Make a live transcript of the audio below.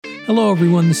Hello,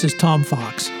 everyone. This is Tom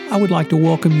Fox. I would like to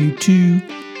welcome you to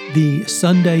the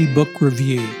Sunday Book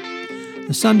Review.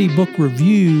 The Sunday Book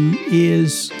Review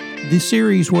is the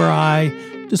series where I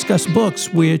discuss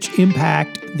books which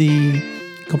impact the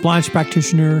compliance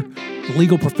practitioner, the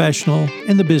legal professional,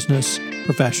 and the business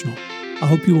professional. I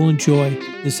hope you will enjoy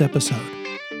this episode.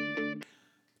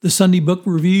 The Sunday Book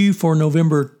Review for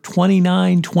November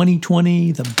 29,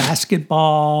 2020, the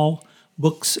Basketball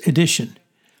Books Edition.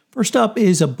 First up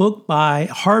is a book by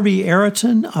Harvey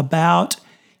Araton about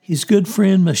his good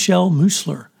friend Michelle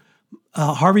Musler.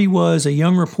 Harvey was a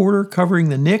young reporter covering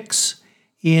the Knicks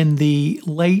in the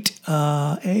late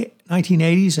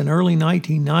 1980s and early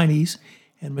 1990s,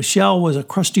 and Michelle was a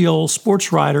crusty old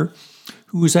sports writer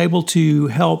who was able to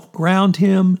help ground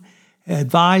him,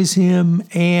 advise him,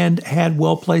 and had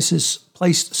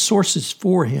placed sources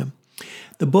for him.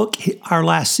 The book, Our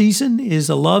Last Season, is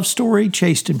a love story,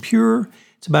 chaste and pure.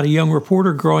 It's about a young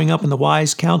reporter growing up in the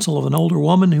wise counsel of an older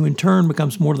woman who in turn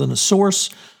becomes more than a source,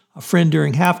 a friend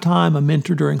during halftime, a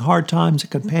mentor during hard times, a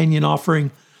companion offering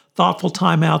thoughtful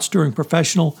timeouts during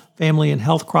professional, family, and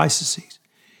health crises.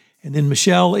 And then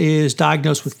Michelle is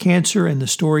diagnosed with cancer, and the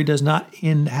story does not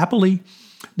end happily.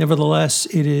 Nevertheless,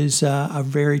 it is a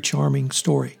very charming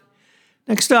story.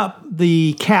 Next up,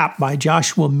 The Cap by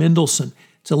Joshua Mendelson.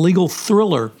 It's a legal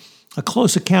thriller, a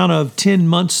close account of 10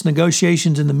 months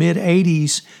negotiations in the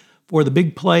mid-'80s for the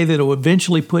big play that will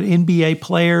eventually put NBA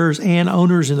players and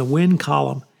owners in the win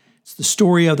column. It's the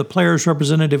story of the players'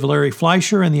 representative Larry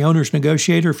Fleischer and the owners'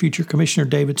 negotiator, future Commissioner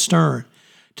David Stern.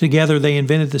 Together, they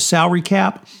invented the salary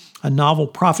cap, a novel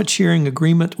profit-sharing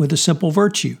agreement with a simple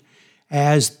virtue.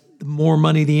 As the more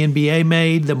money the NBA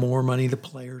made, the more money the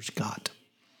players got.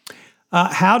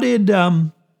 How did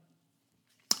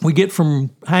we get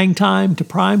from hang time to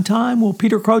prime time? Well,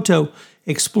 Peter Croteau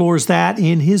explores that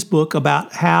in his book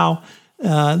about how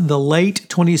the late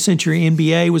 20th century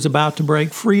NBA was about to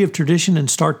break free of tradition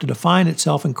and start to define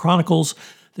itself, and chronicles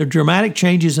the dramatic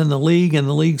changes in the league and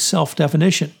the league's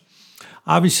self-definition.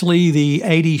 Obviously, the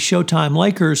 80s Showtime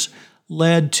Lakers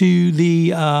led to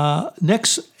the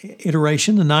next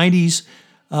iteration, the 90s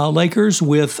Lakers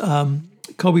with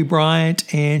Kobe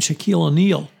Bryant and Shaquille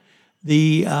O'Neal,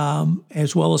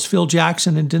 as well as Phil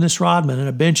Jackson and Dennis Rodman, and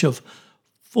a bench of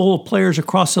full of players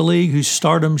across the league whose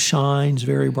stardom shines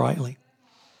very brightly.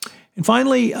 And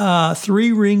finally,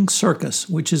 Three Ring Circus,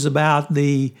 which is about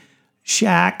the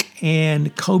Shaq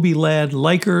and Kobe-led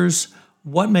Lakers.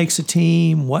 What makes a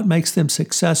team? What makes them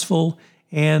successful?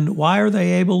 And why are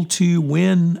they able to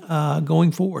win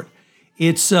going forward?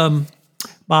 It's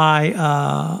by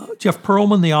Jeff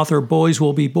Pearlman, the author of Boys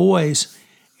Will Be Boys.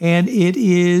 And it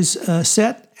is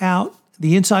set out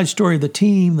the inside story of the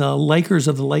team, the Lakers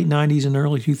of the late 90s and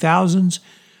early 2000s,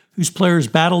 whose players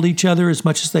battled each other as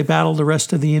much as they battled the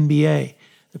rest of the NBA.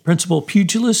 The principal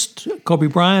pugilist, Kobe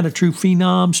Bryant, a true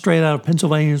phenom, straight out of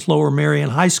Pennsylvania's Lower Merion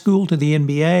High School to the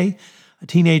NBA, a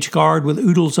teenage guard with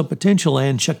oodles of potential,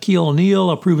 and Shaquille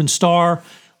O'Neal, a proven star,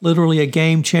 literally a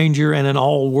game changer and an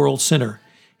all-world center.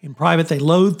 In private, they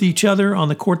loathed each other. On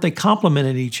the court, they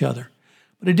complemented each other.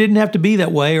 But it didn't have to be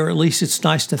that way, or at least it's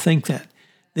nice to think that.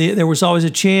 There was always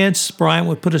a chance Bryant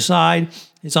would put aside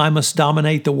his I must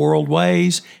dominate the world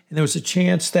ways, and there was a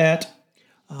chance that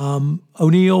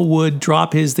O'Neal would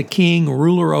drop his the king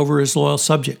ruler over his loyal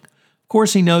subject. Of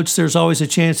course, he notes there's always a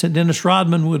chance that Dennis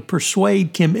Rodman would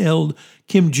persuade Kim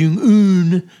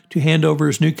Jong-un to hand over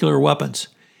his nuclear weapons.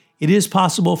 It is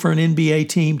possible for an NBA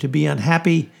team to be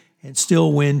unhappy and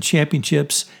still win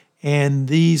championships, and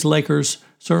these Lakers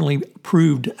certainly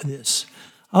proved this.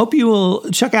 I hope you will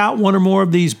check out one or more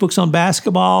of these books on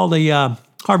basketball. The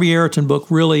Harvey Araton book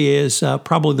really is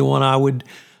probably the one I would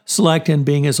select, and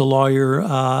being as a lawyer,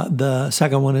 the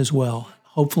second one as well.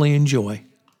 Hopefully enjoy.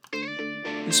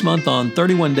 This month on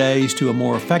 31 Days to a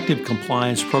More Effective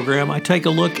Compliance Program, I take a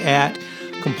look at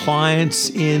compliance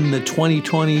in the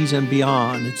 2020s and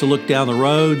beyond. It's a look down the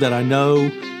road that I know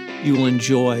you will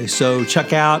enjoy. So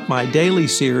check out my daily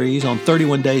series on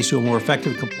 31 Days to a More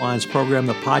Effective Compliance Program.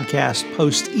 The podcast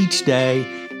posts each day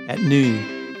at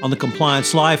noon. On The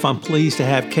Compliance Life, I'm pleased to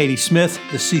have Katie Smith,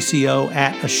 the CCO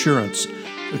at Assurance.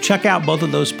 So check out both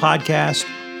of those podcasts,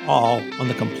 all on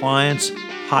the Compliance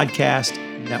Podcast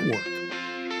Network.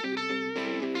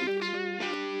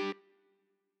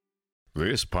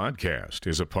 This podcast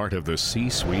is a part of the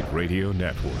C-Suite Radio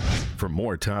Network. For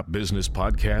more top business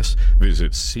podcasts,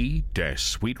 visit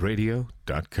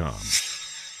c-suiteradio.com.